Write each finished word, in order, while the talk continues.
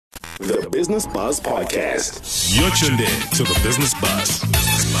The Business Buzz Podcast. You're tuned in to the Business Buzz.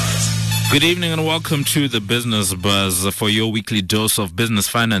 Good evening and welcome to the Business Buzz for your weekly dose of business,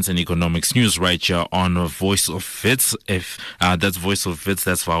 finance and economics news right here on Voice of Wits. That's Voice of Wits,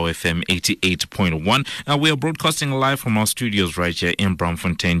 that's VOW FM 88.1. We are broadcasting live from our studios right here in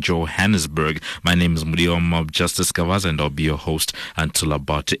Braamfontein, Johannesburg. My name is Mudioma Justice Kavaza and I'll be your host until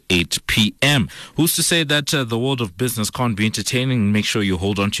about 8 p.m. Who's to say that the world of business can't be entertaining? Make sure you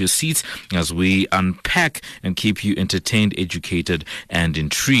hold on to your seats as we unpack and keep you entertained, educated and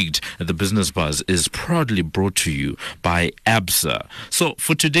intrigued. The Business Buzz is proudly brought to you by ABSA. So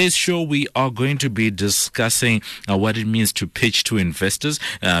for today's show, we are going to be discussing what it means to pitch to investors,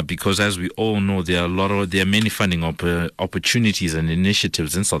 because as we all know, there are many funding opportunities and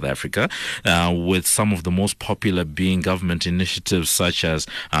initiatives in South Africa, with some of the most popular being government initiatives such as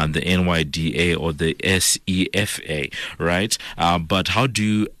the NYDA or the SEFA, right? But how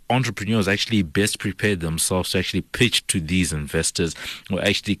do entrepreneurs actually best prepare themselves to actually pitch to these investors or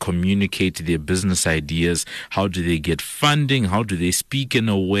actually communicate their business ideas? How do they get funding? How do they speak in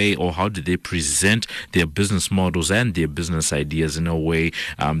a way, or how do they present their business models and their business ideas in a way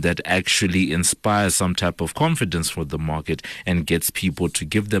that actually inspires some type of confidence for the market and gets people to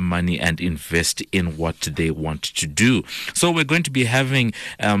give them money and invest in what they want to do? So we're going to be having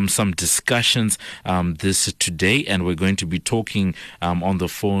some discussions this today, and we're going to be talking on the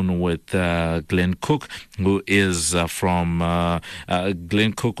phone with Glenn Cook, who is from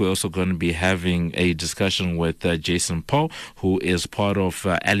Glenn Cook. We're also going to be having a discussion with Jason Paul, who is part of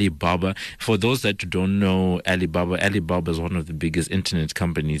Alibaba. For those that don't know Alibaba is one of the biggest internet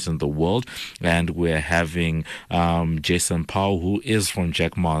companies in the world, and we're having Jason Paul, who is from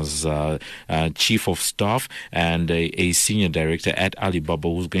Jack Ma's chief of staff and a senior director at Alibaba,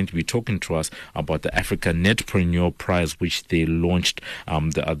 who's going to be talking to us about the Africa Netpreneur Prize, which they launched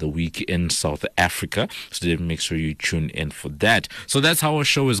the other week in South Africa. So make sure you tune in for that. So that's how our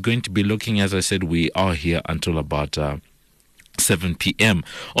show is going to be looking. As I said, we are here until about 7 p.m.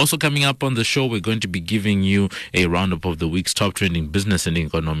 Also coming up on the show, we're going to be giving you a roundup of the week's top trending business and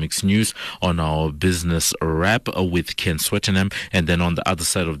economics news on our business wrap with Ken Swettenham. And then on the other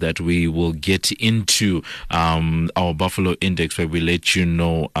side of that, we will get into our Buffalo Index, where we let you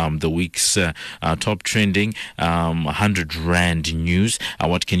know the week's top trending 100 Rand news.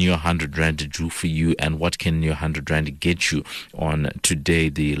 What can your 100 Rand do for you, and what can your 100 Rand get you on today,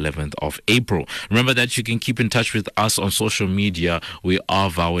 the 11th of April? Remember that you can keep in touch with us on social media. We are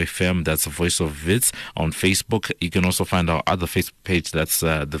VOW FM, that's the Voice of Wits on Facebook. You can also find our other Facebook page, that's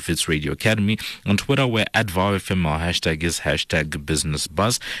the Wits Radio Academy. On Twitter, we're at VOW FM. Our hashtag is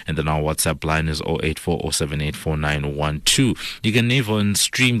 #BusinessBuzz, and then our WhatsApp line is 08407844912. You can even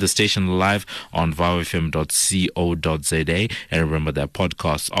stream the station live on vowfm.co.za, and remember that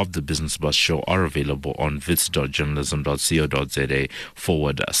podcasts of the Business Buzz show are available on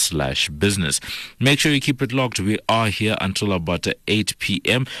wits.journalism.co.za/business. Make sure you keep it locked. We are here until about 8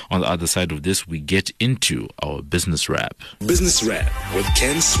 p.m. On the other side of this, we get into our business wrap. Business Wrap with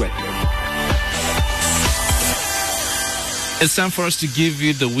Ken Swettenham. It's time for us to give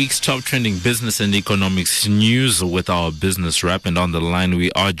you the week's top trending business and economics news with our business wrap. And on the line, we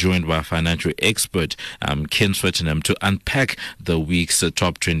are joined by a financial expert, Ken Swettenham, to unpack the week's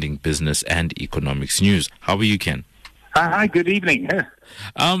top trending business and economics news. How are you, Ken? Hi, good evening.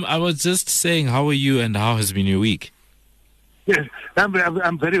 I was just saying, how are you and how has been your week? Yes,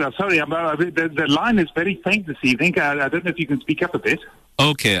 I'm very well. Sorry, the line is very faint this evening. I don't know if you can speak up a bit.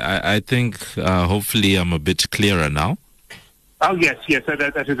 Okay, I think hopefully I'm a bit clearer now. Oh, yes,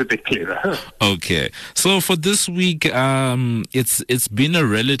 that is a bit clearer. Okay. So for this week, it's been a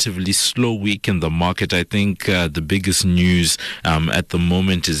relatively slow week in the market. I think the biggest news at the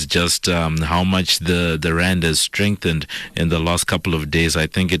moment is just how much the Rand has strengthened in the last couple of days. I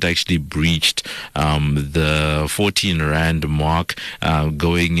think it actually breached the 14 Rand mark,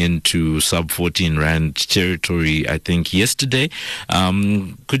 going into sub 14 Rand territory, I think, yesterday.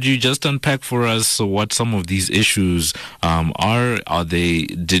 Could you just unpack for us what some of these issues are?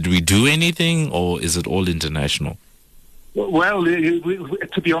 Did we do anything, or is it all international? Well,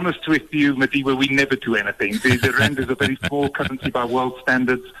 to be honest with you, Madiba, we never do anything. The Rand is a very small currency by world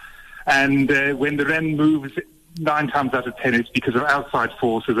standards, and when the Rand moves, 9 times out of 10 it's because of outside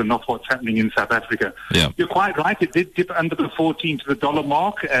forces and not what's happening in South Africa. Yeah. You're quite right. It did dip under the 14 to the dollar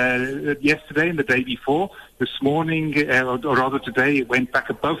mark yesterday and the day before. This morning, or rather today, it went back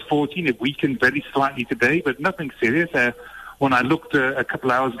above 14. It weakened very slightly today, but nothing serious. When I looked a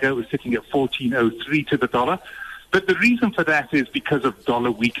couple hours ago, it was sitting at 14.03 to the dollar. But the reason for that is because of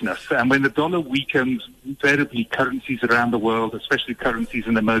dollar weakness. And when the dollar weakens, invariably currencies around the world, especially currencies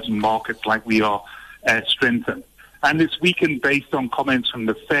in emerging markets like we are, strengthen. And it's weakened based on comments from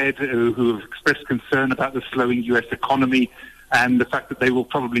the Fed, who have expressed concern about the slowing U.S. economy and the fact that they will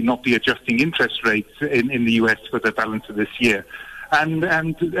probably not be adjusting interest rates in the U.S. for the balance of this year. And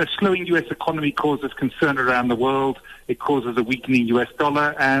a slowing U.S. economy causes concern around the world. It causes a weakening U.S.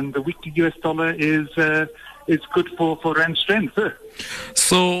 dollar, and the weakening U.S. dollar is good for rand strength.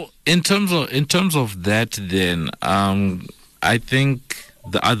 So, in terms of that, then I think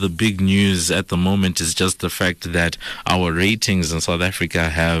the other big news at the moment is just the fact that our ratings in South Africa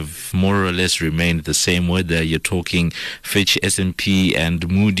have more or less remained the same, whether you're talking Fitch, S&P, and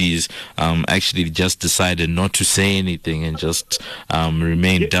Moody's actually just decided not to say anything and just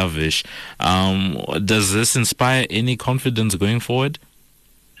remain dovish. Does this inspire any confidence going forward?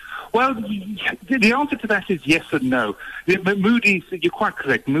 Well, the answer to that is yes and no. Moody's, you're quite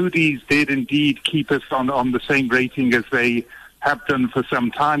correct. Moody's did indeed keep us on the same rating as they have done for some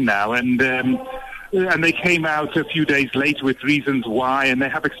time now, and they came out a few days later with reasons why, and they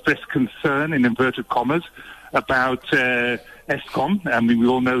have expressed concern, in inverted commas, about Eskom. I mean, we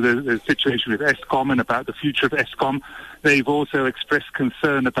all know the situation with Eskom and about the future of Eskom. They've also expressed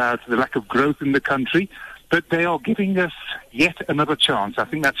concern about the lack of growth in the country, but they are giving us yet another chance. I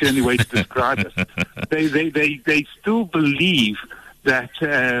think that's the only way to describe it. They still believe that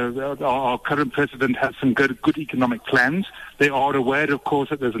our current president has some good economic plans. They are aware, of course,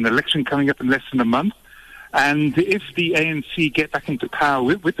 that there's an election coming up in less than a month. And if the ANC get back into power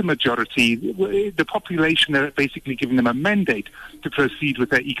with the majority, the population are basically giving them a mandate to proceed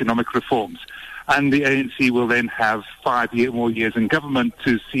with their economic reforms. And the ANC will then have 5 more years in government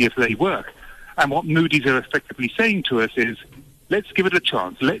to see if they work. And what Moody's are effectively saying to us is, let's give it a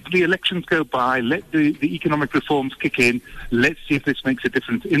chance. Let the elections go by. Let the economic reforms kick in. Let's see if this makes a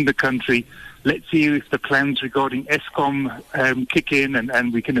difference in the country. Let's see if the plans regarding Eskom kick in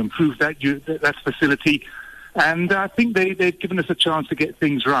and we can improve that facility. And I think they've given us a chance to get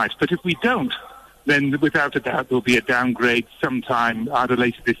things right. But if we don't, then without a doubt there'll be a downgrade sometime either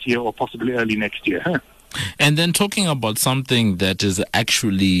later this year or possibly early next year. And then talking about something that is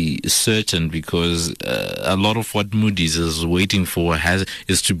actually certain, because a lot of what Moody's is waiting for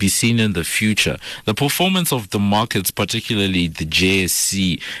is to be seen in the future. The performance of the markets, particularly the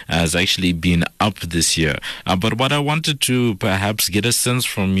JSE, has actually been up this year. But what I wanted to perhaps get a sense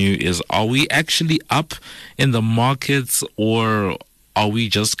from you is, are we actually up in the markets, or are we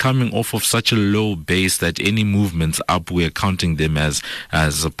just coming off of such a low base that any movements up, we're counting them as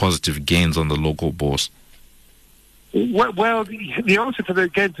positive gains on the local bourse? Well, the answer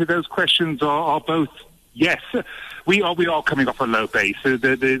to those questions are both yes. We are coming off a low base.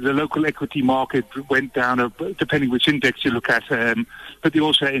 The local equity market went down, depending which index you look at, but the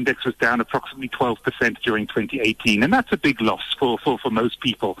all-share index was down approximately 12% during 2018, and that's a big loss for most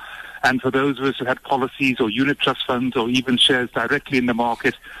people. And for those of us who had policies or unit trust funds or even shares directly in the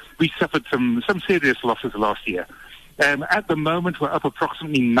market, we suffered some serious losses last year. At the moment, we're up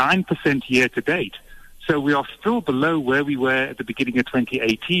approximately 9% year to date. So we are still below where we were at the beginning of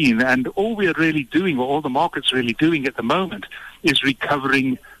 2018. And all we are really doing, or all the market's really doing at the moment, is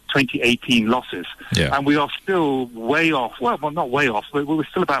recovering 2018 losses. Yeah. And we are still way off. Well, not way off. We're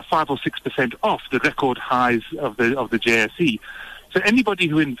still about 5 or 6% off the record highs of the JSE. So anybody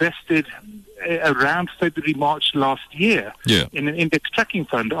who invested around February, March last year in an index tracking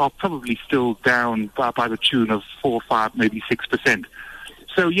fund are probably still down by the tune of 4, 5, maybe 6%.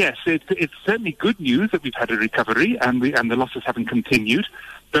 So yes, it's certainly good news that we've had a recovery and the losses haven't continued,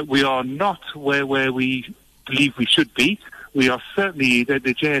 but we are not where we believe we should be. We are certainly, the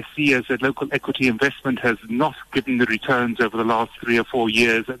JSE as a local equity investment has not given the returns over the last 3 or 4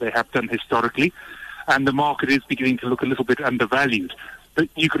 years that they have done historically, and the market is beginning to look a little bit undervalued. But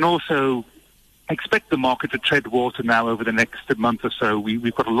you can also expect the market to tread water now over the next month or so.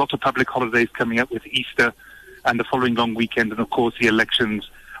 We've got a lot of public holidays coming up with Easter and the following long weekend, and of course the elections.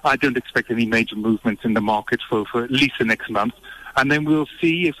 I don't expect any major movements in the market for at least the next month. And then we'll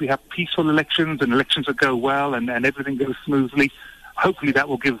see if we have peaceful elections and elections that go well and everything goes smoothly. Hopefully that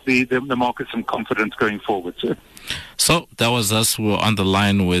will give the market some confidence going forward. So that was us. We were on the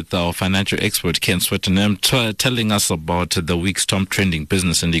line with our financial expert, Ken Swettenham, telling us about the week's top trending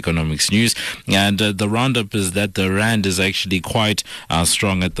business and economics news. And the roundup is that the rand is actually quite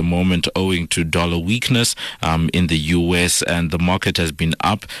strong at the moment, owing to dollar weakness in the US. And the market has been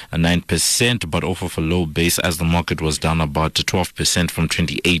up 9%, but off of a low base, as the market was down about 12% from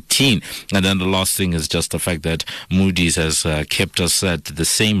 2018. And then the last thing is just the fact that Moody's has kept us at the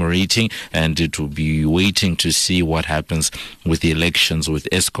same rating, and it will be waiting to see see what happens with the elections, with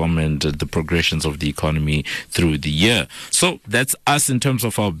Eskom and the progressions of the economy through the year. So that's us in terms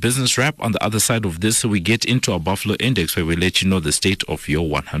of our business wrap. On the other side of this, we get into our Buffalo Index, where we let you know the state of your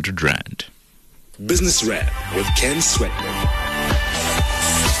 100 Rand. Business Wrap with Ken Swetman.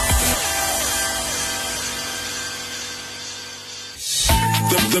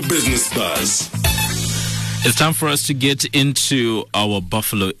 The Business Buzz. It's time for us to get into our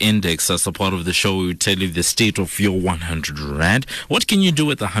Buffalo Index. As a part of the show, we tell you the state of your 100 Rand. What can you do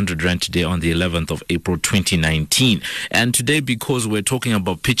with 100 Rand today on the 11th of April 2019? And today, because we're talking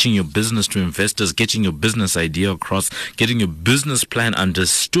about pitching your business to investors, getting your business idea across, getting your business plan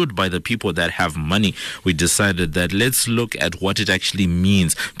understood by the people that have money, we decided that let's look at what it actually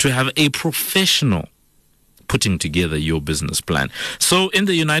means to have a professional putting together your business plan. So in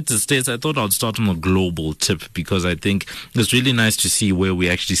the United States, I thought I'd start on a global tip because I think it's really nice to see where we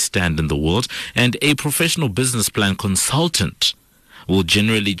actually stand in the world. And a professional business plan consultant will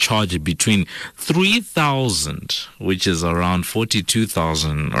generally charge between 3,000, which is around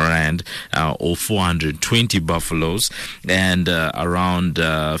 42,000 Rand, or 420 buffaloes, and around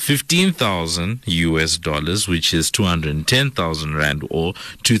 15,000 US dollars, which is 210,000 Rand, or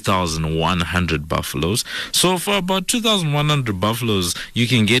 2,100 buffaloes. So for about 2,100 buffaloes, you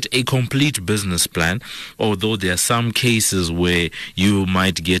can get a complete business plan, although there are some cases where you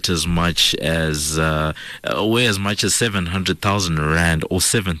might get as much as 700,000 Rand or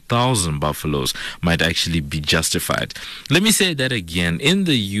 7,000 buffaloes might actually be justified. Let me say that again. In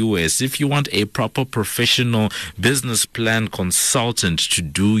the US, if you want a proper professional business plan consultant to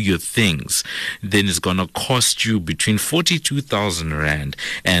do your things, then it's going to cost you between 42,000 Rand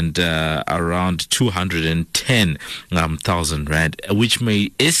and around 210,000 Rand, which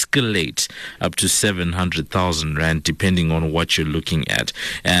may escalate up to 700,000 Rand depending on what you're looking at.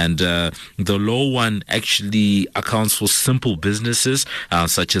 And the low one actually accounts for simple businesses,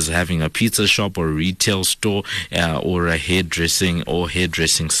 such as having a pizza shop or a retail store, or a hairdressing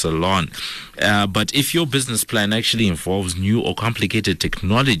salon. But if your business plan actually involves new or complicated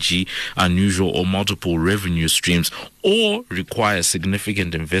technology, unusual or multiple revenue streams, or requires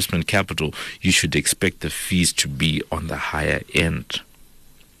significant investment capital, you should expect the fees to be on the higher end.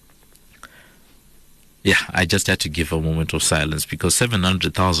 Yeah, I just had to give a moment of silence because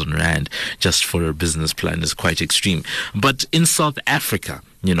 700,000 Rand just for a business plan is quite extreme. But in South Africa,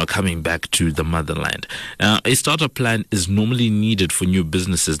 coming back to the motherland, a startup plan is normally needed for new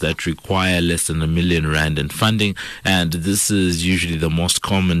businesses that require less than R1 million in funding. And this is usually the most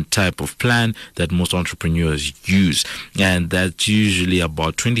common type of plan that most entrepreneurs use. And that's usually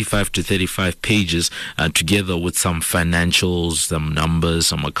about 25 to 35 pages, together with some financials, some numbers,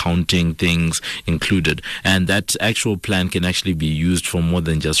 some accounting things included. And that actual plan can actually be used for more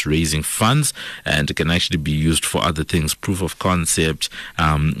than just raising funds, and it can actually be used for other things, proof of concept,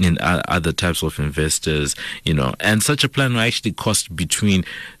 in other types of investors, and such a plan will actually cost between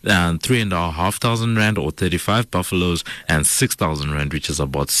 3,500 Rand or 35 buffaloes and 6,000 Rand, which is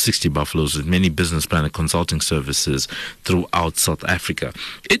about 60 buffaloes, with many business plan and consulting services throughout South Africa.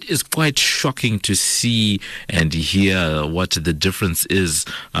 It is quite shocking to see and hear what the difference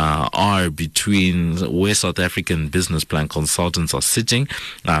are between where South African business plan consultants are sitting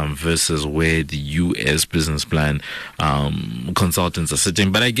versus where the US business plan consultants are sitting.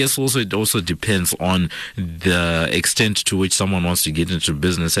 But I guess it also depends on the extent to which someone wants to get into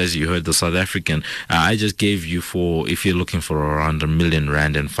business. As you heard, the South African, I just gave you if you're looking for around R1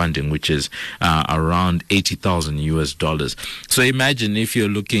 million in funding, which is around 80,000 US dollars. So imagine if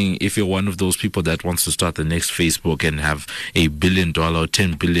you're one of those people that wants to start the next Facebook and have $1 billion,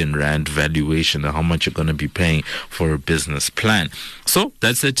 10 billion Rand valuation, how much you're going to be paying for a business plan. So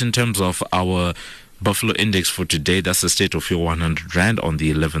that's it in terms of our Buffalo Index for today. That's the state of your 100 Rand on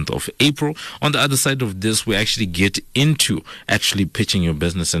the 11th of April. On the other side of this, we actually get into actually pitching your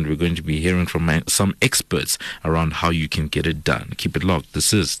business, and we're going to be hearing from some experts around how you can get it done. Keep it locked.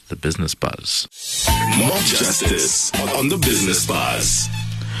 This is the Business Buzz. Mob Justice on the Business Buzz.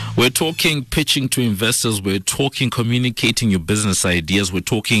 We're talking pitching to investors. We're talking communicating your business ideas. We're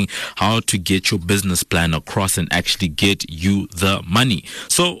talking how to get your business plan across and actually get you the money.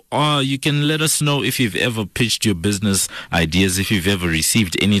 So you can let us know if you've ever pitched your business ideas, if you've ever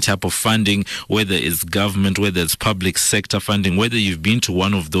received any type of funding, whether it's government, whether it's public sector funding, whether you've been to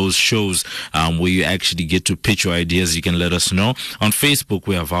one of those shows where you actually get to pitch your ideas. You can let us know. On Facebook,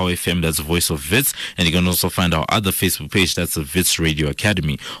 we have VOW FM, that's Voice of Wits, and you can also find our other Facebook page, that's the Wits Radio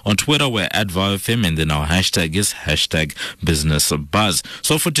Academy. On Twitter, we're at VowFM, and then our hashtag is hashtag Business Buzz.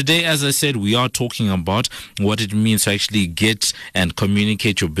 So for today, as I said, we are talking about what it means to actually get and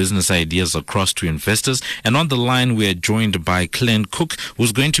communicate your business ideas across to investors. And on the line, we are joined by Glenn Cook,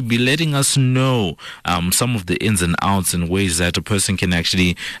 who's going to be letting us know some of the ins and outs and ways that a person can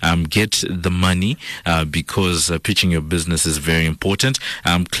actually get the money because pitching your business is very important.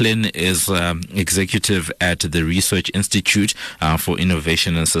 Glenn is executive at the Research Institute for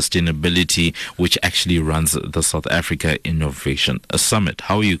Innovation and Sustainability, which actually runs the South Africa Innovation Summit.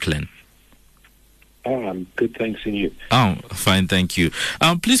 How are you, Glenn? I'm good, thanks, and you? Oh, fine, thank you.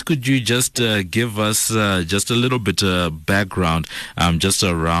 Please, could you just give us just a little bit of background just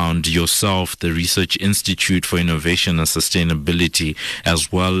around yourself, the Research Institute for Innovation and Sustainability,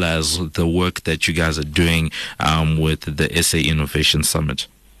 as well as the work that you guys are doing with the SA Innovation Summit?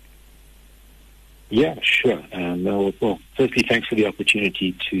 Yeah, sure. Well, firstly, thanks for the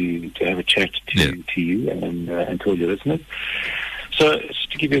opportunity to have a chat to you and to all your listeners. So, just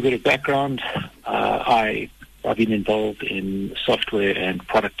to give you a bit of background, I've been involved in software and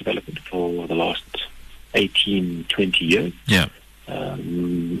product development for the last 18, 20 years. Yeah.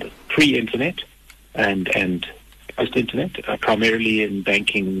 Pre-internet and post-internet, primarily in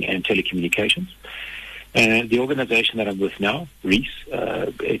banking and telecommunications. And the organization that I'm with now, REIS,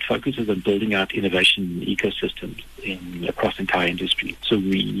 it focuses on building out innovation ecosystems across the entire industry. So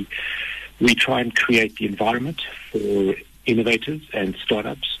we try and create the environment for innovators and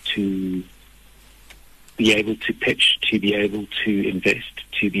startups to be able to pitch, to be able to invest,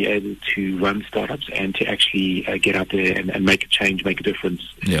 to be able to run startups, and to actually get out there and make a change, make a difference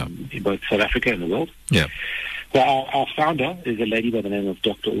in both South Africa and the world. Yeah. So our founder is a lady by the name of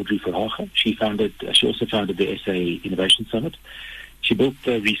Dr. Audrey Verhagen. She also founded the SA Innovation Summit. She built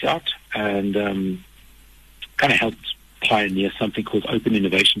the REIS out and kind of helped pioneer something called Open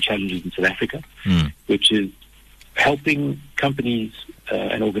Innovation Challenges in South Africa, which is helping companies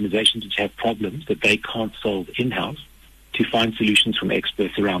and organizations which have problems that they can't solve in-house to find solutions from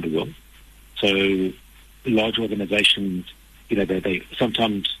experts around the world. So large organizations, they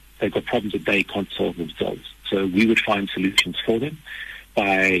sometimes they've got problems that they can't solve themselves. So we would find solutions for them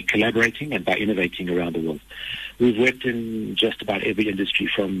by collaborating and by innovating around the world. We've worked in just about every industry,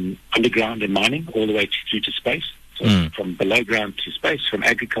 from underground and mining all the way through to space. So from below ground to space, from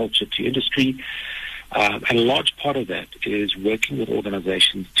agriculture to industry. And a large part of that is working with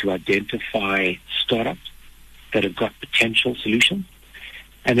organizations to identify startups that have got potential solutions,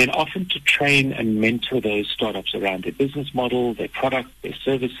 and then often to train and mentor those startups around their business model, their product, their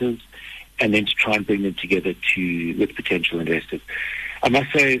services, and then to try and bring them together with potential investors. I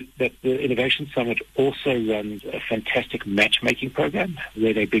must say that the Innovation Summit also runs a fantastic matchmaking program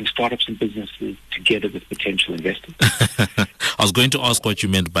where they bring startups and businesses together with potential investors. I was going to ask what you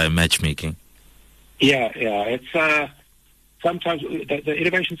meant by matchmaking. Yeah. It's sometimes the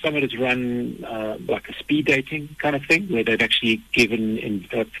Innovation Summit is run like a speed dating kind of thing, where they've actually given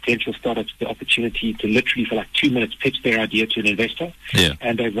potential startups the opportunity to literally for like 2 minutes pitch their idea to an investor. Yeah.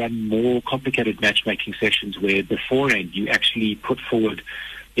 And they run more complicated matchmaking sessions where beforehand you actually put forward,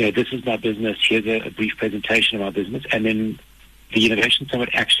 this is my business, here's a brief presentation of our business, and then the Innovation Summit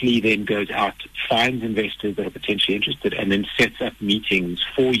actually then goes out, finds investors that are potentially interested, and then sets up meetings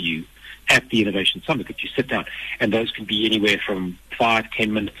for you at the Innovation Summit that you sit down. And those can be anywhere from 5-10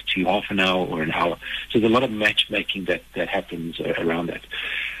 minutes to half an hour or an hour. So there's a lot of matchmaking that happens around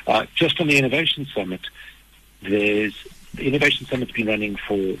that. Just on the Innovation Summit, the Innovation Summit's been running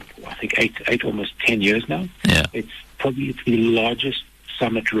for, I think, eight almost 10 years now. Yeah. It's the largest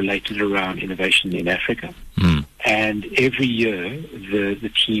summit related around innovation in Africa. And every year,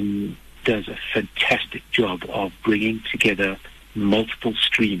 the team does a fantastic job of bringing together multiple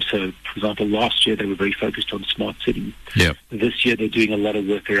streams. So, for example, last year they were very focused on smart cities. Yeah. This year they're doing a lot of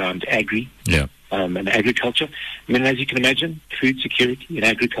work around and agriculture. I mean, as you can imagine, food security and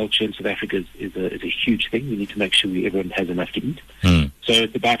agriculture in South Africa is a huge thing. We need to make sure everyone has enough to eat. So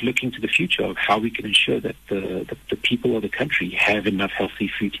it's about looking to the future of how we can ensure that the people of the country have enough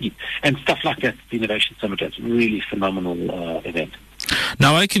healthy food to eat. And stuff like that, the Innovation Summit, is a really phenomenal event.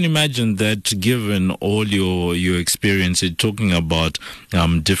 Now, I can imagine that given all your experience, you're talking about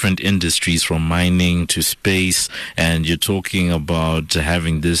different industries from mining to space, and you're talking about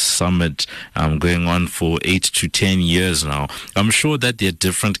having this summit going on for 8 to 10 years now. I'm sure that there are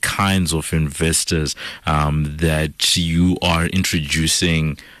different kinds of investors that you are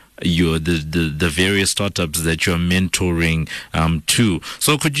introducing the various startups that you're mentoring to.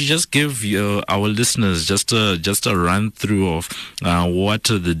 So could you just give our listeners just a run through of what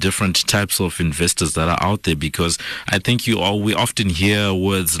are the different types of investors that are out there? Because I think we often hear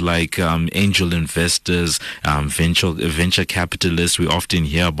words like angel investors, venture capitalists. We often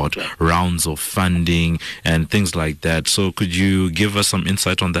hear about rounds of funding and things like that. So could you give us some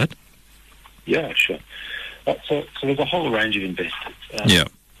insight on that? Yeah, sure. So there's a whole range of investors.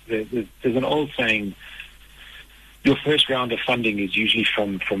 There's an old saying, your first round of funding is usually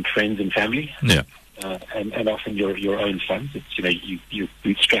from friends and family. Yeah. And often your own funds. It's, you're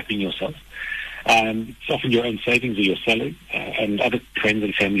bootstrapping yourself. It's often your own savings or your salary, and other friends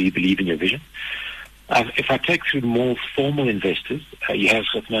and family who believe in your vision. If I take through more formal investors, you have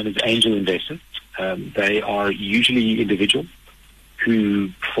what's known as angel investors. They are usually individuals who,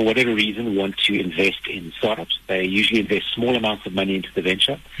 for whatever reason, want to invest in startups. They usually invest small amounts of money into the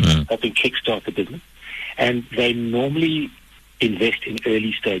venture, helping kickstart the business. And they normally invest in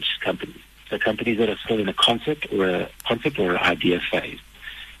early stage companies. So companies that are still in a concept or an idea phase.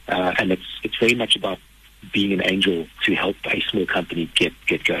 And it's very much about being an angel to help a small company get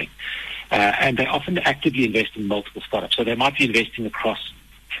going. And they often actively invest in multiple startups. So they might be investing across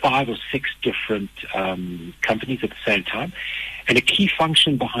 5 or 6 different companies at the same time. And a key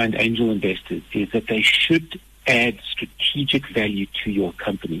function behind angel investors is that they should add strategic value to your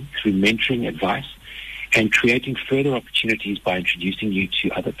company through mentoring, advice, and creating further opportunities by introducing you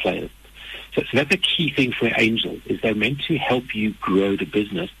to other players. So that's a key thing for angels, is they're meant to help you grow the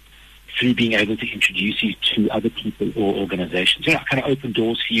business through being able to introduce you to other people or organizations. Kind of open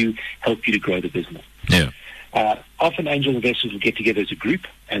doors for you, help you to grow the business. Yeah. Often angel investors will get together as a group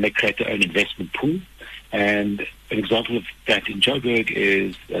and they create their own investment pool. And an example of that in Joburg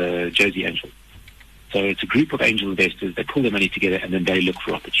is Josie Angel. So it's a group of angel investors. They pull their money together and then they look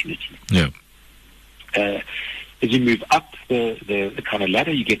for opportunities. Yeah. As you move up the kind of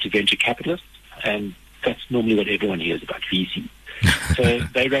ladder, you get to venture capitalists, and that's normally what everyone hears about, VC. So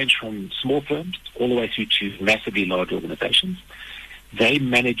they range from small firms all the way through to massively large organizations. They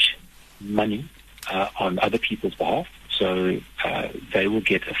manage money on other people's behalf. So they will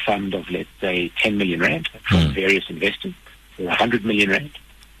get a fund of, let's say, 10 million rand from various investors, or 100 million rand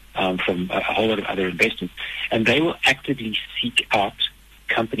from a whole lot of other investors. And they will actively seek out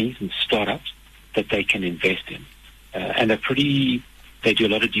companies and startups that they can invest in. And they do a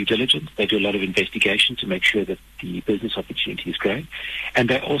lot of due diligence. They do a lot of investigation to make sure that the business opportunity is growing. And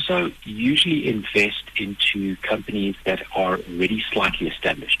they also usually invest into companies that are already slightly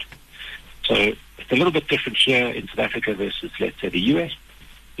established. So it's a little bit different here in South Africa versus, let's say, the US.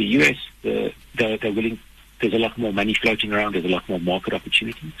 The US, they're willing. There's a lot more money floating around. There's a lot more market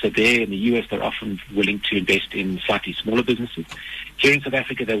opportunity. So there in the US, they're often willing to invest in slightly smaller businesses. Here in South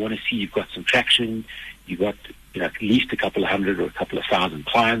Africa, they want to see you've got some traction. You've got at least a couple of hundred or a couple of thousand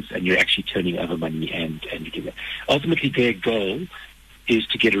clients, and you're actually turning over money and you do that. Ultimately, their goal is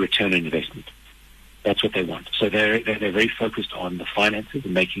to get a return on investment. That's what they want. So they're very focused on the finances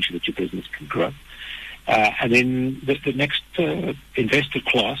and making sure that your business can grow. And then the next investor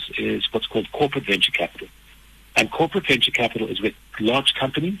class is what's called corporate venture capital. And corporate venture capital is where large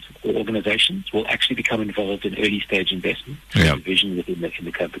companies or organizations will actually become involved in early stage investment, vision within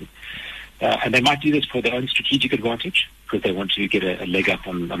the company. And they might do this for their own strategic advantage because they want to get a leg up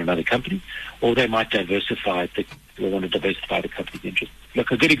on another company, or they might want to diversify the company's interest.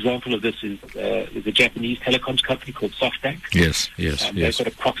 Look, a good example of this is a Japanese telecoms company called SoftBank. Yes. They've got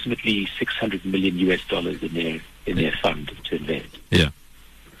approximately $600 million in their fund to invest. Yeah,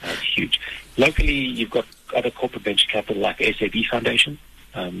 that's huge. Locally, you've got other corporate venture capital like SAB Foundation.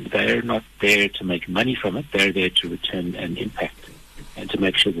 They're not there to make money from it. They're there to return an impact and to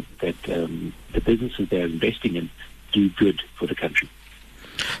make sure that the businesses they're investing in do good for the country.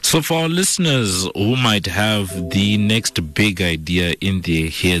 So for our listeners who might have the next big idea in their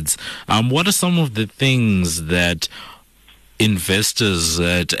heads, what are some of the things that investors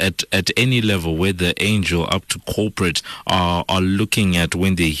at any level, whether angel up to corporate, are looking at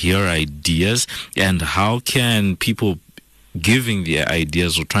when they hear ideas, and how can people giving their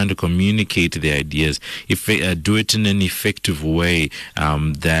ideas or trying to communicate their ideas, if do it in an effective way,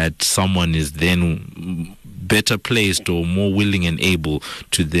 that someone is then better placed or more willing and able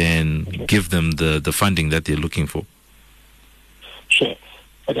to then give them the funding that they're looking for? Sure.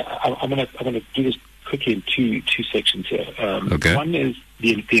 Okay. I'm gonna do this quickly in two sections here. Okay. One is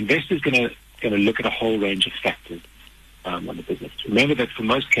the investor is going to look at a whole range of factors on the business. Remember that for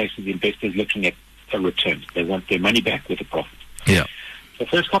most cases, the investor is looking at a return. They want their money back with a profit. Yeah. The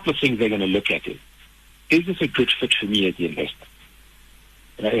first couple of things they're going to look at is this a good fit for me as the investor?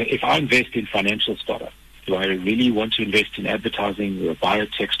 If I invest in financial startup, do I really want to invest in advertising or a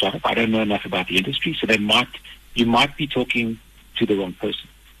biotech startup? I don't know enough about the industry, so you might be talking to the wrong person.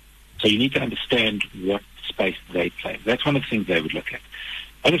 So you need to understand what space they play. That's one of the things they would look at.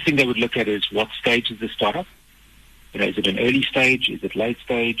 Other thing they would look at is what stage is the startup? Is it an early stage? Is it late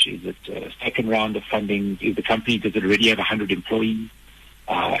stage? Is it a second round of funding? Is the company, does it already have 100 employees?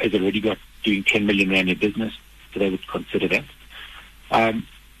 Is it already doing 10 million rand in business? So they would consider that.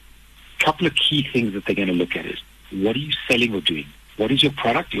 Couple of key things that they're going to look at is, what are you selling or doing? What is your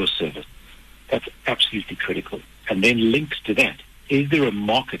product, your service? That's absolutely critical. And then linked to that, is there a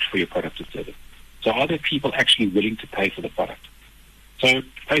market for your product or service? So are there people actually willing to pay for the product? So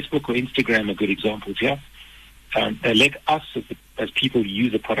Facebook or Instagram are good examples here. They let us as people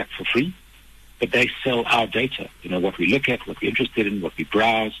use the product for free, but they sell our data, what we look at, what we're interested in, what we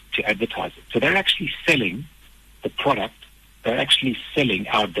browse, to advertise it. So they're actually selling the product. They're actually selling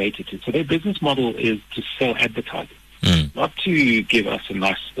our data to. So their business model is to sell advertising, not to give us a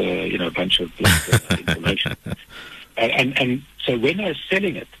nice, bunch of information. And so when they're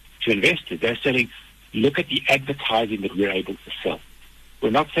selling it to investors, they're selling, look at the advertising that we're able to sell. We're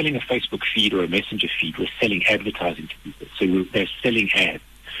not selling a Facebook feed or a Messenger feed. We're selling advertising to people. So they're selling ads.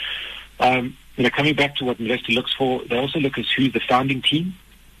 Coming back to what an investor looks for, they also look at who's the founding team.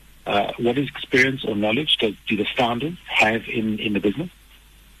 What is experience or knowledge do the founders have in the business?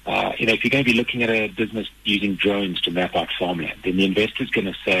 If you're going to be looking at a business using drones to map out farmland, then the investor's going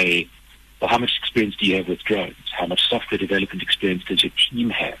to say, well, how much experience do you have with drones? How much software development experience does your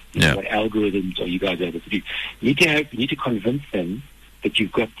team have? What algorithms are you guys able to do? You need to convince them that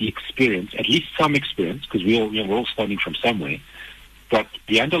you've got the experience, at least some experience, because we're all starting from somewhere. But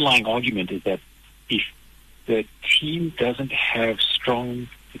the underlying argument is that if the team doesn't have strong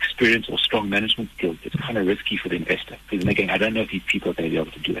experience or strong management skills, it's kind of risky for the investor. Because again, I don't know if these people are going to be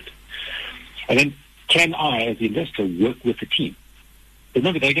able to do it. And then, can I, as the investor, work with the team?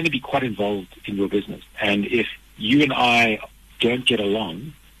 Remember, they're going to be quite involved in your business. And if you and I don't get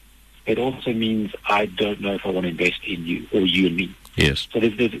along, it also means I don't know if I want to invest in you or you in me. Yes. So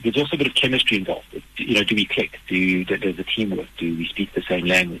there's also a bit of chemistry involved. Do we click? Does the team work? Do we speak the same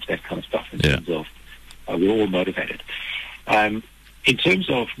language? That kind of stuff in terms of we're all motivated. In terms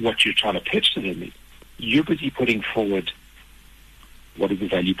of what you're trying to pitch to them, you're busy putting forward what is the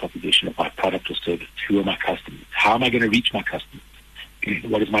value proposition of my product or service? Who are my customers? How am I going to reach my customers?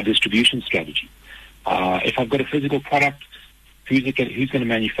 What is my distribution strategy? If I've got a physical product, who's going to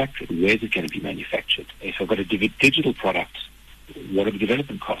manufacture it? Where's it going to be manufactured? If I've got a digital product, what are the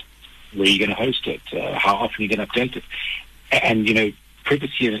development costs? Where are you going to host it? How often are you going to update it? And,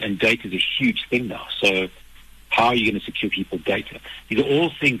 privacy and data is a huge thing now. So how are you going to secure people's data? These are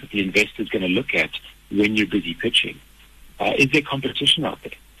all things that the investor is going to look at when you're busy pitching. Is there competition out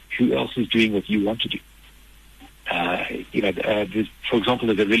there? Who else is doing what you want to do? For example,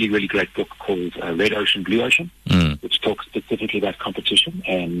 there's a really, really great book called Red Ocean, Blue Ocean, which talks specifically about competition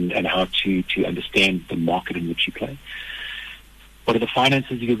and how to understand the market in which you play. What are the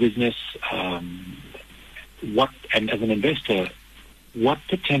finances of your business? And as an investor, what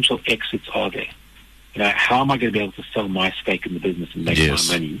potential exits are there? How am I going to be able to sell my stake in the business and make my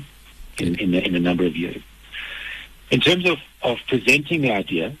money in a number of years? In terms of presenting the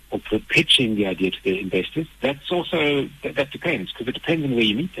idea or pitching the idea to the investors, that depends, because it depends on where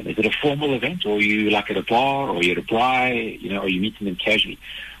you meet them. Is it a formal event, or are you like at a bar, or you're at a braai, or are you meeting them casually?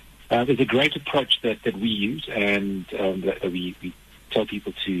 There's a great approach that we use and that we tell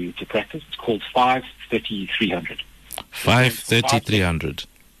people to practice. It's called 5-30-300. 5-30-300.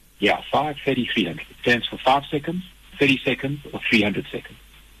 Yeah, 5-30-300. It stands for 5 seconds, 30 seconds, or 300 seconds.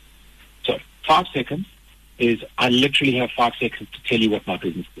 So 5 seconds is I literally have 5 seconds to tell you what my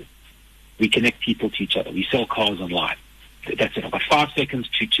business is. We connect people to each other. We sell cars online. That's it. I've got 5 seconds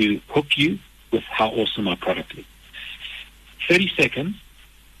to hook you with how awesome our product is. 30 seconds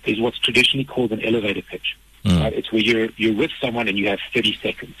is what's traditionally called an elevator pitch. Right? It's where you're with someone and you have 30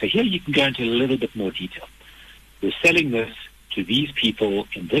 seconds. So here you can go into a little bit more detail. We're selling this to these people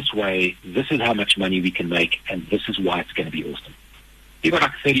in this way. This is how much money we can make, and this is why it's going to be awesome. You've got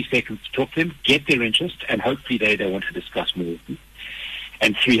like 30 seconds to talk to them, get their interest, and hopefully they want to discuss more with you.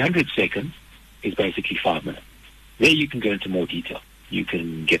 And 300 seconds is basically 5 minutes. There you can go into more detail. You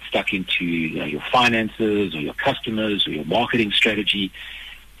can get stuck into your finances or your customers or your marketing strategy.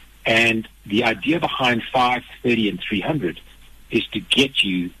 And the idea behind 5, 30, and 300 is to get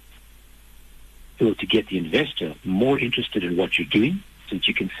you, or to get the investor more interested in what you're doing so that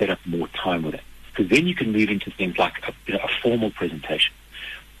you can set up more time with it. Because then you can move into things like a formal presentation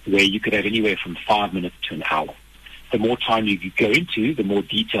where you could have anywhere from 5 minutes to an hour. the more time you go into, the more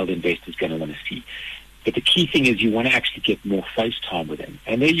detailed the investor's going to want to see. But the key thing is you want to actually get more face time with them.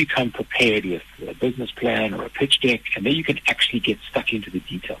 And there you come prepared with a business plan or a pitch deck, and there you can actually get stuck into the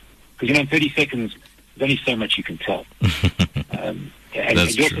detail. Because, in 30 seconds, there's only so much you can tell. And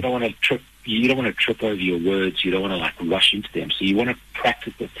you also don't want to trip. You don't want to trip over your words. You don't want to rush into them. So you want to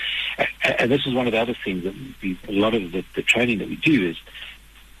practice this. And this is one of the other things that a lot of the training that we do is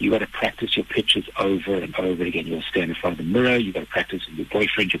you got to practice your pitches over and over again. You'll stand in front of the mirror. You got to practice with your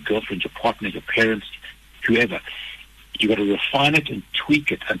boyfriend, your girlfriend, your partner, your parents, whoever. You got to refine it and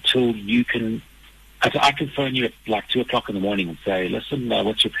tweak it until you can. I can phone you at 2 o'clock in the morning and say, "Listen,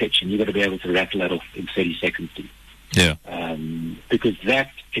 what's your pitch?" And you got to be able to rattle that off in 30 seconds. Yeah. Because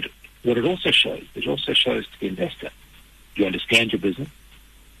what it also shows to the investor, you understand your business,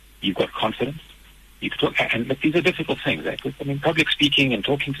 you've got confidence, you can talk, and look, these are difficult things. Public speaking and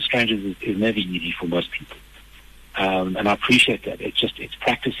talking to strangers is never easy for most people. And I appreciate that. It's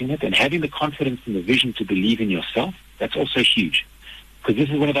practicing it and having the confidence and the vision to believe in yourself. That's also huge. Because this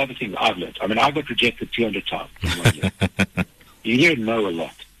is one of the other things I've learned. I got rejected 200 times in 1 year. You hear no a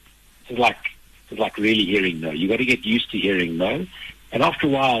lot. It's like really hearing no. You got to get used to hearing no. And after a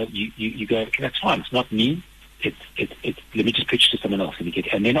while, you go, okay, that's fine. It's not me. It's let me just pitch to someone else.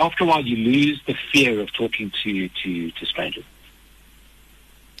 And then after a while, you lose the fear of talking to strangers.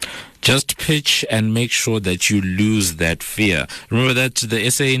 Just pitch and make sure that you lose that fear. Remember that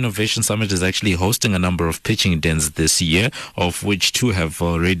the SA Innovation Summit is actually hosting a number of pitching dens this year, of which 2 have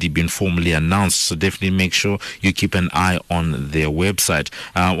already been formally announced. So definitely make sure you keep an eye on their website.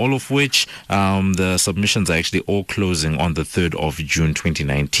 All of which the submissions are actually all closing on the 3rd of June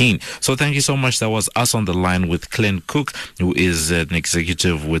 2019. So thank you so much. That was us on the line with Glenn Cook, who is an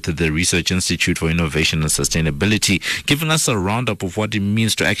executive with the Research Institute for Innovation and Sustainability, giving us a roundup of what it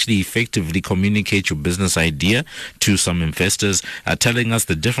means to actually effectively communicate your business idea to some investors, telling us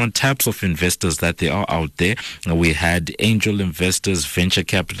the different types of investors that there are out there. We had angel investors, venture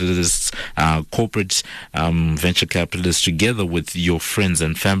capitalists, corporate venture capitalists, together with your friends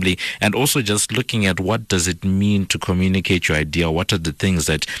and family, and also just looking at what does it mean to communicate your idea. What are the things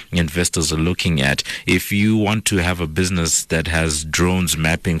that investors are looking at? If you want to have a business that has drones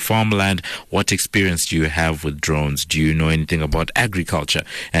mapping farmland, what experience do you have with drones? Do you know anything about agriculture?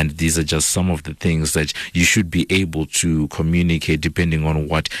 And these are just some of the things that you should be able to communicate depending on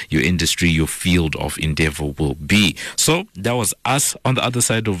what your industry, your field of endeavor will be. So that was us. On the other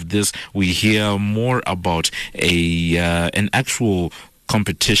side of this, we hear more about an actual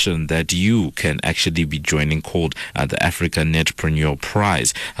competition that you can actually be joining called the Africa Netpreneur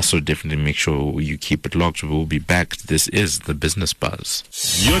Prize. So definitely make sure you keep it locked. We'll be back. This is the Business Buzz.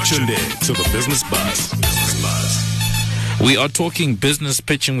 You're tuned in to the Business Buzz. Business Buzz. We are talking business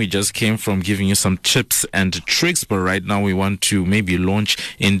pitching. We just came from giving you some tips and tricks, but right now we want to maybe launch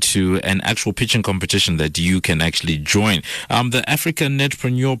into an actual pitching competition that you can actually join. The Africa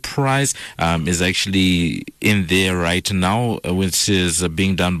Netpreneur Prize is actually in there right now, which is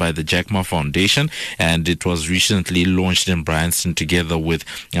being done by the Jack Ma Foundation, and it was recently launched in Bryanston together with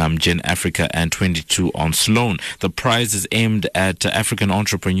Gen Africa and 22 on Sloan. The prize is aimed at African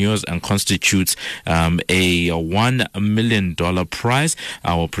entrepreneurs and constitutes a $1 million prize.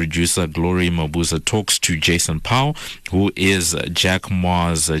 Our producer Glory Mabuza talks to Jason Powell, who is Jack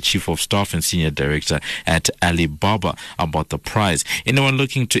Ma's Chief of Staff and Senior Director at Alibaba, about the prize. Anyone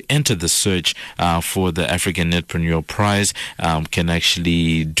looking to enter the search for the African Netpreneur Prize can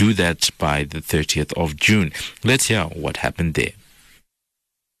actually do that by the 30th of June. Let's hear what happened there.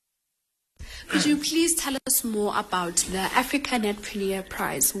 Could you please tell us more about the Africa Netpreneur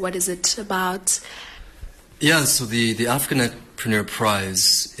Prize? What is it about? Yeah, so the African Netpreneur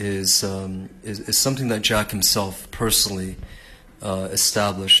Prize is something that Jack himself personally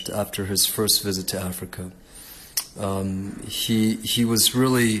established after his first visit to Africa. He was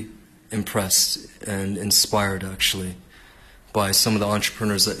really impressed and inspired, actually, by some of the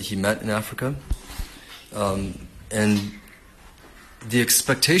entrepreneurs that he met in Africa. And the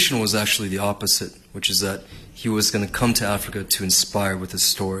expectation was actually the opposite, which is that he was going to come to Africa to inspire with his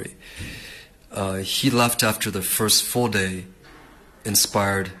story. He left after the first full day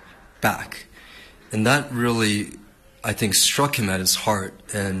inspired back. And that really, I think, struck him at his heart.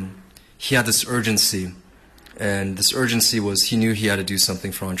 And he had this urgency. And this urgency was he knew he had to do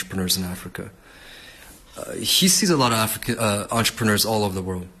something for entrepreneurs in Africa. He sees a lot of African entrepreneurs all over the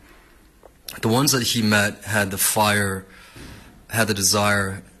world. The ones that he met had the fire, had the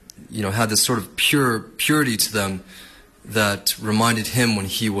desire, had this sort of purity to them that reminded him when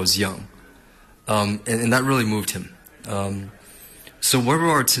he was young. And that really moved him. So where we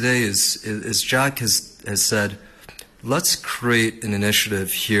are today is Jack has said, let's create an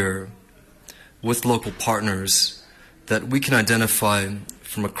initiative here with local partners that we can identify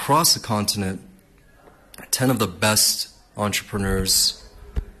from across the continent 10 of the best entrepreneurs.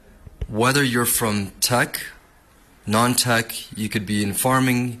 Whether you're from tech, non-tech, you could be in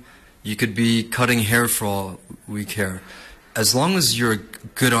farming, you could be cutting hair for all we care. As long as you're a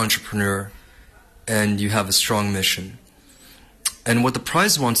good entrepreneur and you have a strong mission. And what the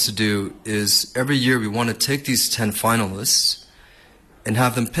prize wants to do is every year we want to take these 10 finalists and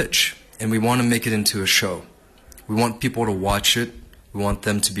have them pitch. And we want to make it into a show. We want people to watch it. We want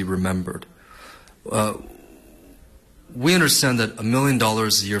them to be remembered. We understand that $1 million a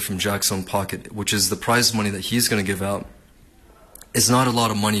year from Jack's own pocket, which is the prize money that he's going to give out, is not a lot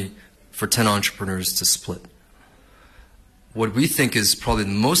of money for 10 entrepreneurs to split. What we think is probably the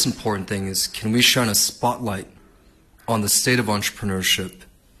most important thing is, can we shine a spotlight on the state of entrepreneurship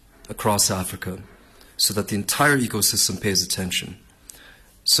across Africa so that the entire ecosystem pays attention,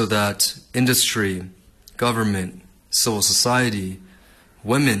 so that industry, government, civil society,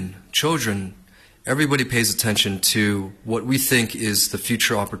 women, children, everybody pays attention to what we think is the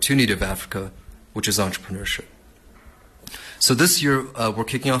future opportunity of Africa, which is entrepreneurship. So this year, we're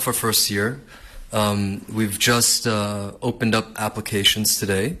kicking off our first year. We've just opened up applications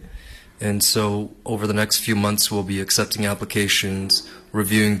today. And so over the next few months, we'll be accepting applications,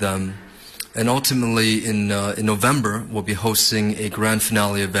 reviewing them. And ultimately, in November, we'll be hosting a grand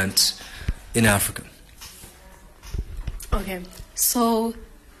finale event in Africa. Okay. So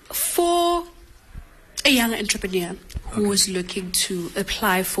for a young entrepreneur who is looking to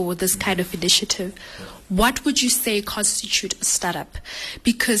apply for this kind of initiative, what would you say constitute a startup?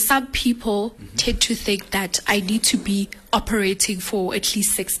 Because some people tend to think that I need to be operating for at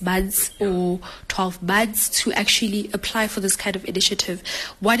least 6 months or 12 months to actually apply for this kind of initiative.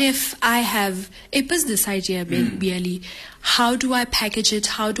 What if I have a business idea merely? How do I package it?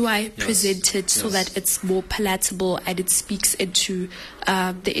 How do I present it so that it's more palatable and it speaks into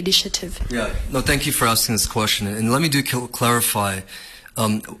the initiative? Yeah, no, thank you for asking this question. And let me clarify.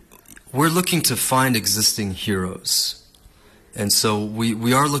 We're looking to find existing heroes. And so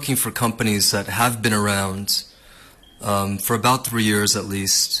we are looking for companies that have been around for about 3 years at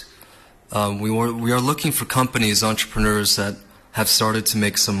least. We are looking for companies, entrepreneurs that have started to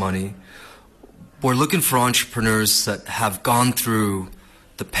make some money. We're looking for entrepreneurs that have gone through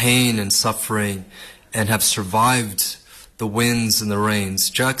the pain and suffering and have survived the winds and the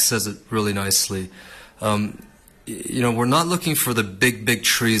rains. Jack says it really nicely. We're not looking for the big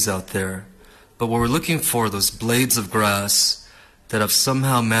trees out there, but what we're looking for are those blades of grass that have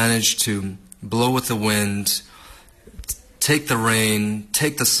somehow managed to blow with the wind, take the rain,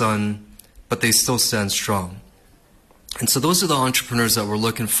 take the sun, but they still stand strong. And so those are the entrepreneurs that we're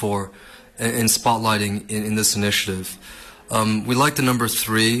looking for in spotlighting in this initiative. We like the number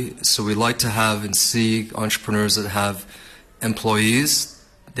 3, so we like to have and see entrepreneurs that have employees,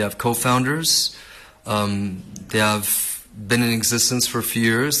 they have co-founders, they have been in existence for a few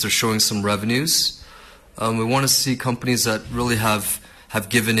years, they're showing some revenues. We want to see companies that really have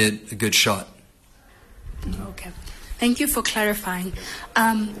given it a good shot. Okay. Thank you for clarifying.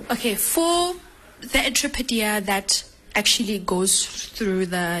 Okay, for the entrepreneur that actually goes through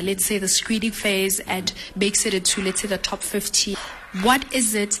let's say the screening phase and makes it into, let's say, the top 50, what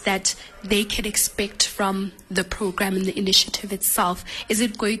is it that they can expect from the program and the initiative itself? Is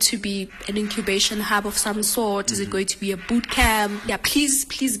it going to be an incubation hub of some sort? Is it going to be a boot camp? Yeah, please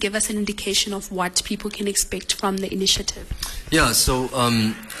give us an indication of what people can expect from the initiative. Yeah, so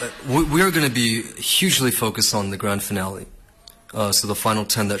we are going to be hugely focused on the grand finale. So the final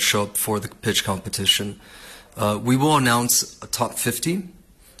 10 that show up for the pitch competition. We will announce a top 50,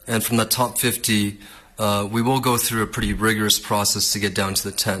 and from that top 50, we will go through a pretty rigorous process to get down to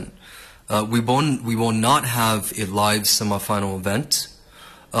the 10. We will not have a live semifinal event.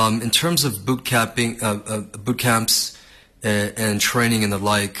 In terms of boot camps and training and the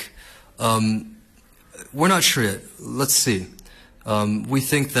like, we're not sure yet. Let's see. We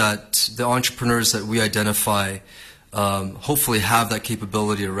think that the entrepreneurs that we identify hopefully have that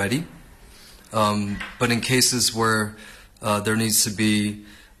capability already. But in cases where there needs to be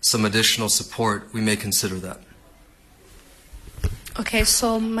some additional support, we may consider that. Okay,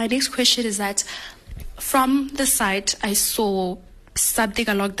 so my next question is that from the site, I saw something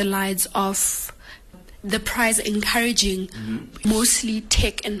along the lines of the prize encouraging mostly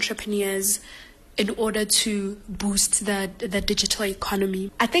tech entrepreneurs in order to boost the digital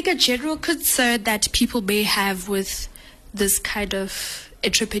economy. I think a general concern that people may have with this kind of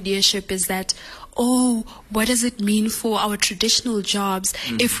entrepreneurship is that, oh, what does it mean for our traditional jobs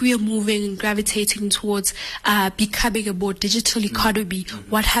if we are moving and gravitating towards becoming a more digital economy?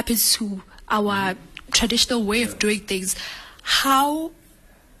 What happens to our traditional way of doing things? How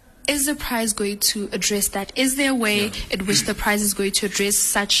is the prize going to address that? Is there a way in which the prize is going to address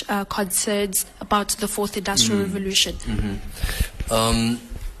such concerns about the fourth industrial revolution?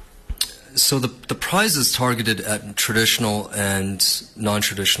 So the prize is targeted at traditional and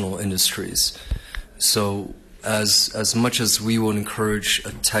non-traditional industries. So as much as we will encourage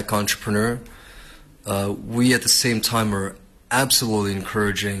a tech entrepreneur, we at the same time are absolutely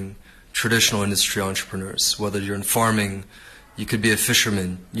encouraging traditional industry entrepreneurs. Whether you're in farming, you could be a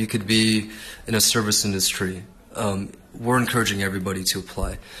fisherman, you could be in a service industry. We're encouraging everybody to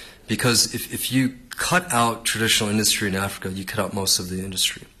apply. Because if you cut out traditional industry in Africa, you cut out most of the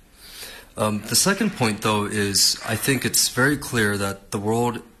industry. The second point, though, is I think it's very clear that the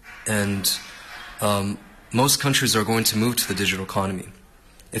world and most countries are going to move to the digital economy.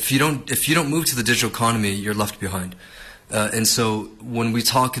 If you don't move to the digital economy, you're left behind. And so when we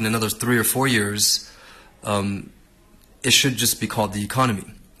talk in another 3 or 4 years, it should just be called the economy.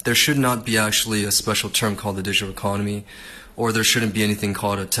 There should not be actually a special term called the digital economy, or there shouldn't be anything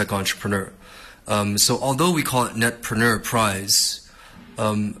called a tech entrepreneur. So although we call it Netpreneur Prize,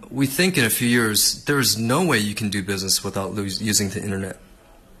 we think in a few years there is no way you can do business without using the internet.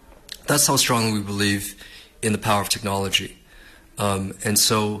 That's how strongly we believe in the power of technology. And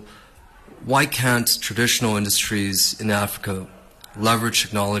so why can't traditional industries in Africa leverage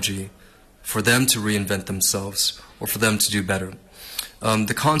technology for them to reinvent themselves or for them to do better?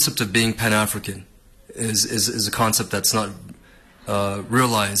 The concept of being Pan-African is a concept that's not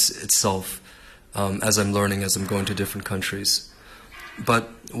realized itself as I'm learning, as I'm going to different countries. But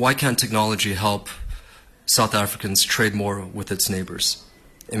why can't technology help South Africans trade more with its neighbors?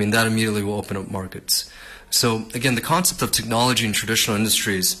 I mean, that immediately will open up markets. So again, the concept of technology in traditional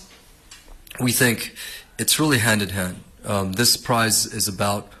industries, we think it's really hand in hand. This prize is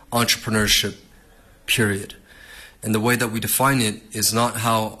about entrepreneurship, period. And the way that we define it is not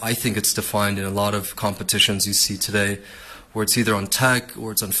how I think it's defined in a lot of competitions you see today, where it's either on tech,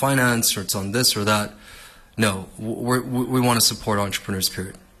 or it's on finance, or it's on this or that. No, we want to support entrepreneurs,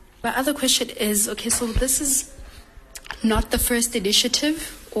 period. My other question is, okay, so this is not the first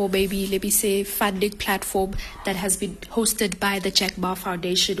initiative, or maybe, let me say, funding platform that has been hosted by the Jack Ma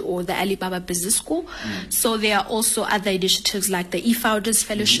Foundation or the Alibaba Business School. So there are also other initiatives like the eFounders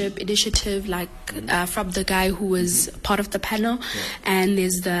Fellowship initiative, like from the guy who was part of the panel, and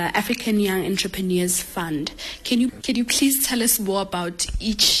there's the African Young Entrepreneurs Fund. Can you please tell us more about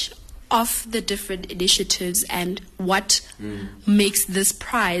each of the different initiatives and what makes this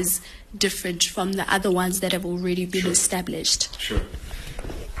prize different from the other ones that have already been established? Sure.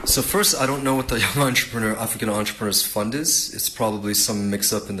 So first, I don't know what the Young African Entrepreneurs Fund is. It's probably some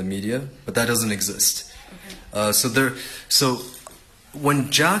mix-up in the media, but that doesn't exist. Okay. So when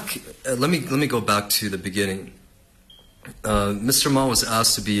Jack, let me go back to the beginning. Mr. Ma was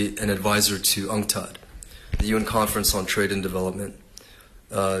asked to be an advisor to UNCTAD, the UN Conference on Trade and Development,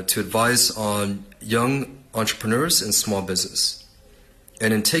 to advise on young entrepreneurs and small business.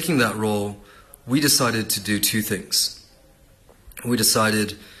 And in taking that role, we decided to do two things. We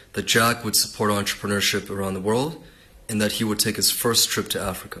decided that Jack would support entrepreneurship around the world and that he would take his first trip to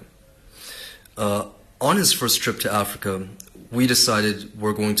Africa. On his first trip to Africa, we decided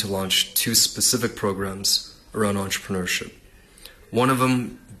we're going to launch two specific programs around entrepreneurship. One of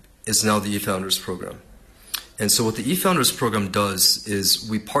them is now the eFounders program. And so what the eFounders program does is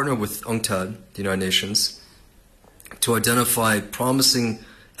we partner with UNCTAD, the United Nations, to identify promising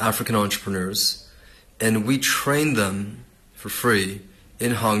African entrepreneurs, and we train them for free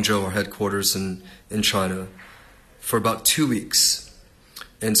in Hangzhou, our headquarters in China, for about 2 weeks.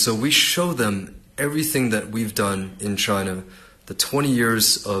 And so we show them everything that we've done in China, the 20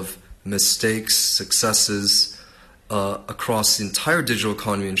 years of mistakes, successes across the entire digital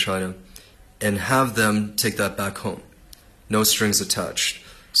economy in China, and have them take that back home. No strings attached.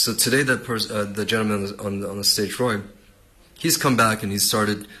 So today the gentleman on the stage, Roy, he's come back and he's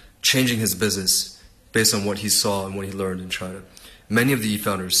started changing his business based on what he saw and what he learned in China. Many of the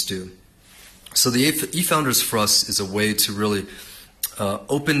eFounders do. So the eFounders for us is a way to really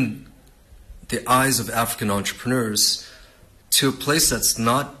open the eyes of African entrepreneurs to a place that's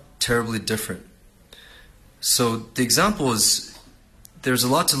not terribly different. So the example is, there's a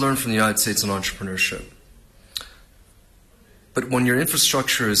lot to learn from the United States on entrepreneurship. But when your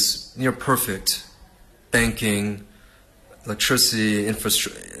infrastructure is near perfect, banking, electricity,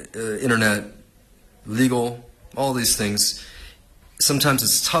 internet, legal, all these things. Sometimes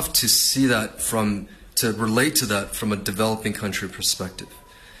it's tough to see that to relate to that from a developing country perspective.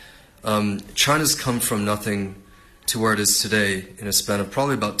 China's come from nothing to where it is today in a span of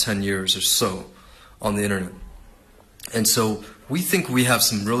probably about 10 years or so on the internet. And so we think we have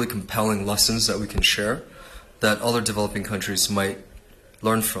some really compelling lessons that we can share that other developing countries might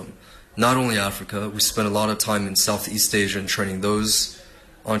learn from. Not only Africa, we spend a lot of time in Southeast Asia and training those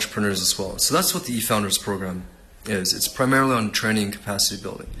entrepreneurs as well. So that's what the eFounders program is. It's primarily on training and capacity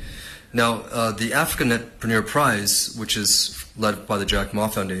building. Now, the African Entrepreneur Prize, which is led by the Jack Ma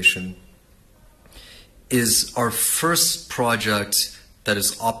Foundation, is our first project that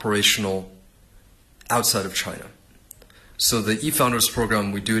is operational outside of China. So the eFounders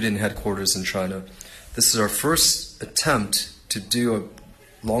program, we do it in headquarters in China. This is our first attempt to do a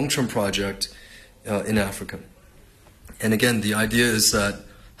long-term project in Africa. And again, the idea is that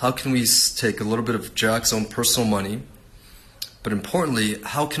how can we take a little bit of Jack's own personal money, but importantly,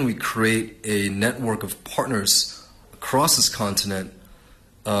 how can we create a network of partners across this continent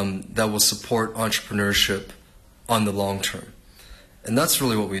that will support entrepreneurship on the long term? And that's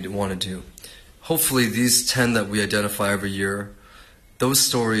really what we want to do. Hopefully these 10 that we identify every year, those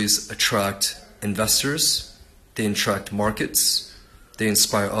stories attract investors, they attract markets, they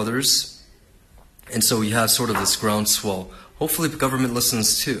inspire others, and so we have sort of this groundswell. Hopefully the government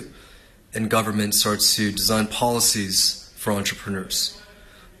listens too, and government starts to design policies for entrepreneurs.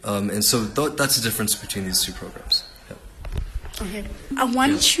 And so that's the difference between these two programs. Yeah. Okay. I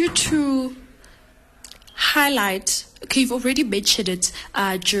want you to highlight, okay, you've already mentioned it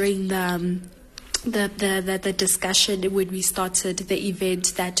during the discussion when we started the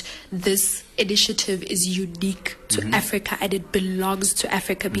event, that this initiative is unique to Africa and it belongs to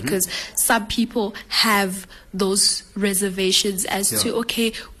Africa, because some people have those reservations as to,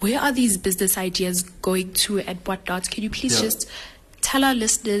 okay, where are these business ideas going to and whatnot? Can you please just tell our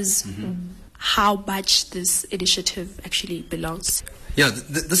listeners how much this initiative actually belongs? Yeah,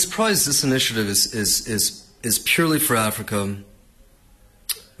 this initiative is purely for Africa,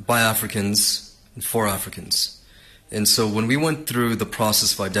 by Africans, and for Africans. And so when we went through the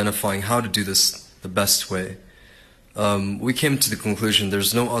process of identifying how to do this the best way, we came to the conclusion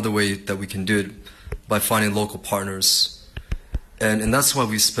there's no other way that we can do it by finding local partners. And that's why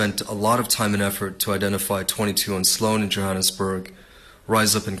we spent a lot of time and effort to identify 22 on Sloan in Johannesburg,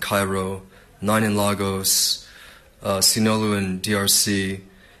 Rise Up in Cairo, 9 in Lagos, Sinolu in DRC,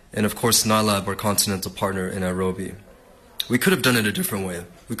 and of course NILAB, our continental partner in Nairobi. We could have done it a different way.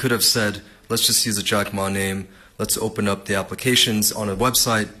 We could have said, let's just use the Jack Ma name, let's open up the applications on a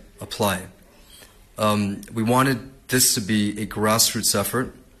website, apply. We wanted this to be a grassroots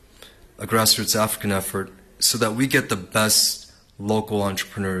effort, a grassroots African effort, so that we get the best local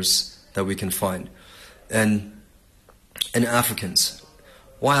entrepreneurs that we can find. And Africans.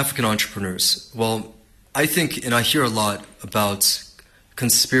 Why African entrepreneurs? Well, I think, and I hear a lot about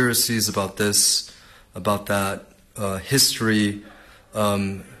conspiracies about this, about that, history,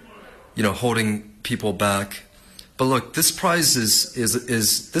 holding people back. But look, this prize this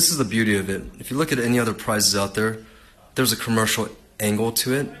is the beauty of it. If you look at any other prizes out there, there's a commercial angle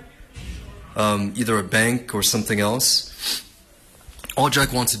to it, either a bank or something else. All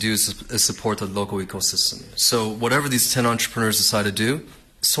Jack wants to do is support the local ecosystem. So whatever these 10 entrepreneurs decide to do,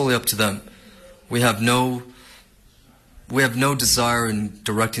 it's totally up to them. We have no desire in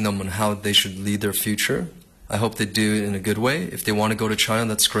directing them on how they should lead their future. I hope they do it in a good way. If they want to go to China,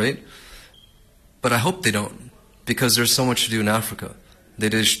 that's great. But I hope they don't, because there's so much to do in Africa.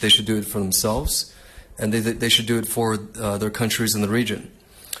 They should do it for themselves, and they should do it for their countries in the region.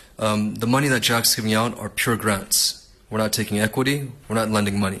 The money that Jack's giving out are pure grants. We're not taking equity. We're not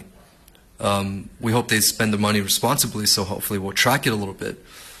lending money. We hope they spend the money responsibly, so hopefully we'll track it a little bit.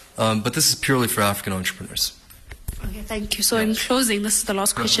 But this is purely for African entrepreneurs. Okay, thank you. So in closing, this is the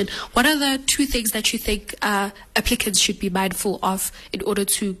last question. What are the 2 things that you think applicants should be mindful of in order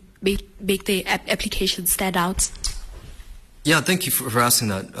to make their application stand out? Yeah, thank you for asking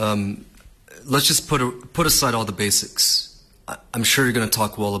that. Let's just put aside all the basics. I'm sure you're going to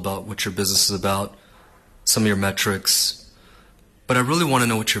talk well about what your business is about, some of your metrics, but I really want to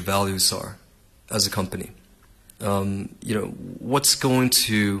know what your values are as a company. What's going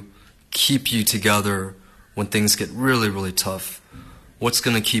to keep you together when things get really, really tough? What's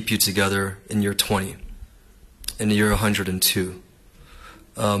going to keep you together in year 20, in year 102?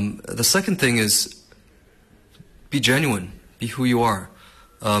 The second thing is be genuine, be who you are.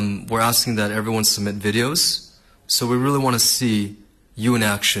 We're asking that everyone submit videos, so we really want to see you in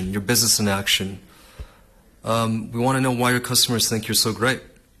action, your business in action. We want to know why your customers think you're so great.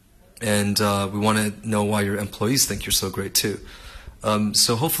 And we want to know why your employees think you're so great too.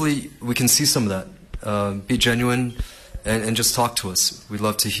 So hopefully we can see some of that. Be genuine and just talk to us. We'd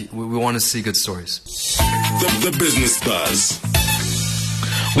love to. We want to see good stories. The Business Buzz.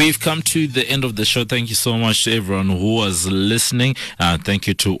 We've come to the end of the show. Thank you so much to everyone who was listening. Thank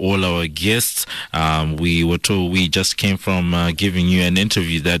you to all our guests. We were told we just came from giving you an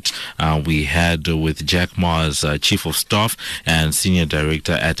interview that we had with Jack Ma's Chief of Staff and Senior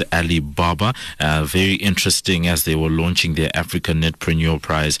Director at Alibaba. Very interesting as they were launching their African Netpreneur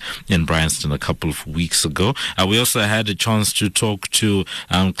Prize in Bryanston a couple of weeks ago. We also had a chance to talk to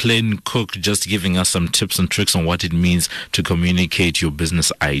Glenn Cook, just giving us some tips and tricks on what it means to communicate your business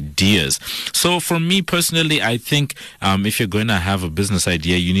ideas. So for me personally, I think if you're going to have a business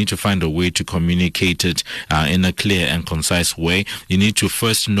idea, you need to find a way to communicate it in a clear and concise way. You need to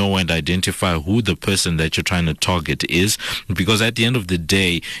first know and identify who the person that you're trying to target is, because at the end of the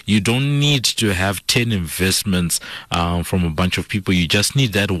day, you don't need to have 10 investments from a bunch of people. You just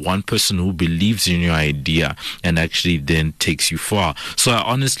need that one person who believes in your idea and actually then takes you far. So I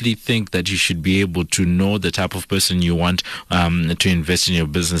honestly think that you should be able to know the type of person you want to invest in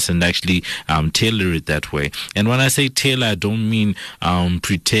your business and actually tailor it that way. And when I say tailor, I don't mean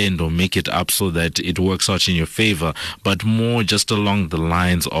pretend or make it up so that it works out in your favor, but more just along the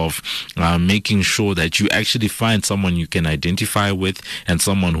lines of making sure that you actually find someone you can identify with and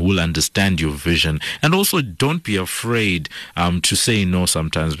someone who will understand your vision. And also don't be afraid to say no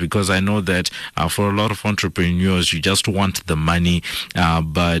sometimes, because I know that for a lot of entrepreneurs, you just want the money,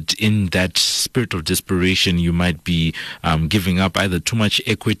 but in that spirit of desperation, you might be giving up either too much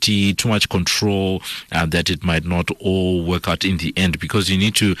equity, too much control, that it might not all work out in the end, because you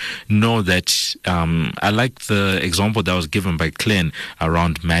need to know that I like the example that was given by Glenn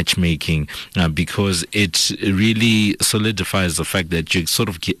around matchmaking, because it really solidifies the fact that you're sort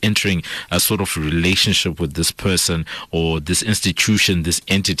of entering a sort of relationship with this person or this institution, this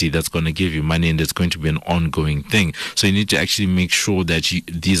entity that's going to give you money, and it's going to be an ongoing thing. So you need to actually make sure that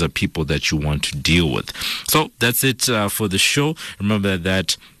these are people that you want to deal with. So that's it for the show. Remember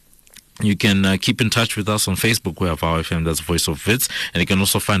that you can keep in touch with us on Facebook. We have our FM, that's Voice of Wits. And you can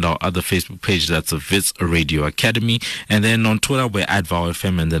also find our other Facebook page, that's Wits Radio Academy. And then on Twitter, we're at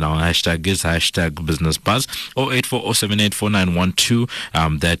VowFM, and then our hashtag is hashtag Business Buzz, 084-078-4912.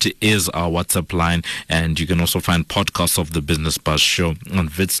 That is our WhatsApp line. And you can also find podcasts of the Business Buzz show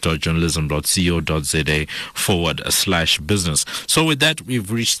on wits.journalism.co.za/business. So with that,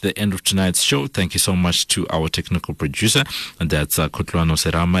 we've reached the end of tonight's show. Thank you so much to our technical producer, and that's Kutluano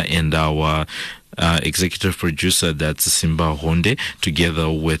Serama, and our executive producer, that's Simba Honde, together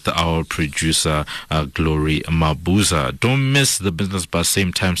with our producer Glory Mabuza. Don't miss the Business Buzz,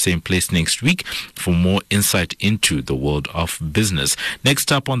 same time, same place next week for more insight into the world of business.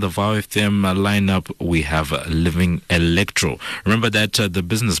 Next up on the VOW FM lineup, we have Living Electro. Remember that the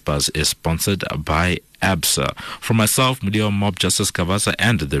Business Buzz is sponsored by ABSA. For myself, Mudio Mob, Justice Kavasa,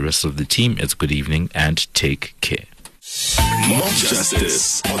 and the rest of the team, it's good evening and take care. Mob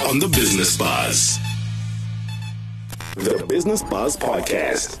Justice on the Business Buzz. The Business Buzz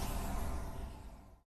Podcast.